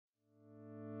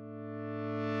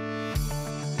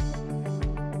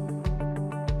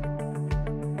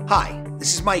Hi,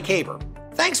 this is Mike Haber.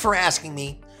 Thanks for asking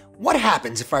me, what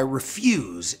happens if I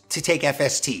refuse to take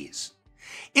FSTs?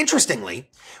 Interestingly,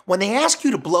 when they ask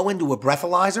you to blow into a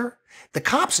breathalyzer, the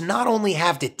cops not only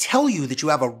have to tell you that you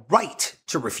have a right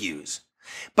to refuse,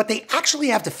 but they actually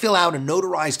have to fill out a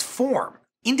notarized form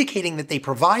indicating that they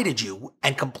provided you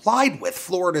and complied with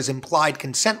Florida's implied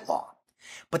consent law.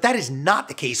 But that is not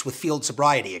the case with field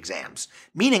sobriety exams,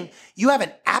 meaning you have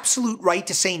an absolute right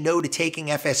to say no to taking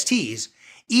FSTs,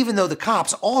 even though the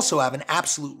cops also have an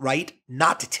absolute right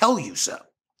not to tell you so.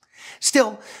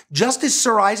 Still, just as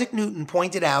Sir Isaac Newton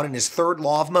pointed out in his third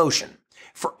law of motion,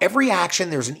 for every action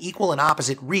there's an equal and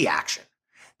opposite reaction.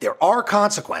 There are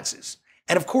consequences,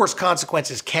 and of course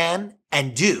consequences can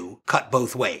and do cut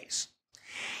both ways.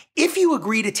 If you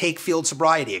agree to take field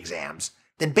sobriety exams,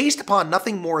 then based upon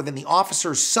nothing more than the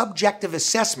officer's subjective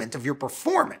assessment of your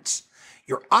performance,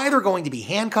 you're either going to be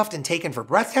handcuffed and taken for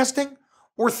breath testing,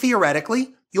 or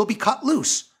theoretically, you'll be cut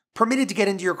loose, permitted to get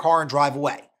into your car and drive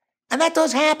away. And that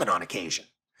does happen on occasion.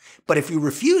 But if you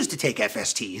refuse to take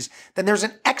FSTs, then there's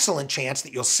an excellent chance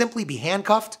that you'll simply be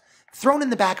handcuffed, thrown in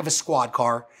the back of a squad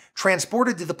car,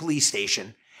 transported to the police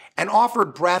station, and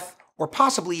offered breath or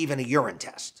possibly even a urine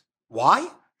test. Why?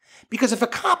 Because if a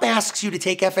cop asks you to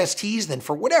take FSTs, then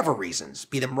for whatever reasons,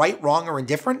 be them right, wrong, or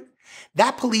indifferent,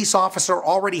 that police officer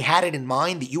already had it in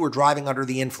mind that you were driving under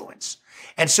the influence.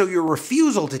 And so your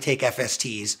refusal to take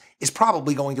FSTs is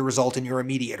probably going to result in your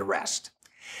immediate arrest.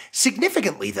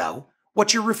 Significantly, though,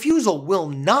 what your refusal will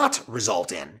not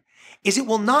result in is it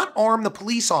will not arm the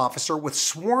police officer with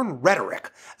sworn rhetoric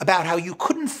about how you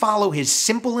couldn't follow his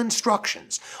simple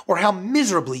instructions or how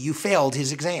miserably you failed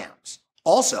his exams.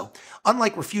 Also,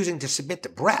 unlike refusing to submit to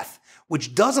breath,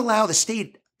 which does allow the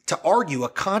state to argue a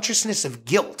consciousness of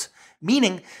guilt,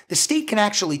 meaning the state can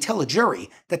actually tell a jury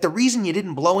that the reason you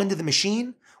didn't blow into the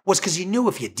machine was because you knew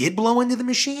if you did blow into the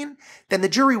machine, then the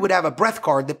jury would have a breath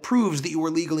card that proves that you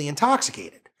were legally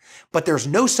intoxicated. But there's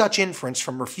no such inference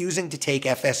from refusing to take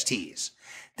FSTs.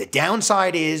 The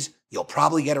downside is you'll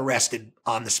probably get arrested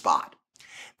on the spot.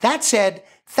 That said,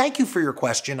 thank you for your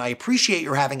question. I appreciate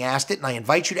your having asked it, and I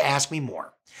invite you to ask me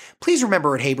more. Please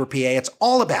remember at HaberPA, it's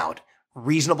all about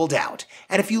reasonable doubt.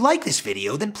 And if you like this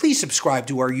video, then please subscribe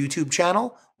to our YouTube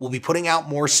channel. We'll be putting out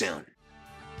more soon.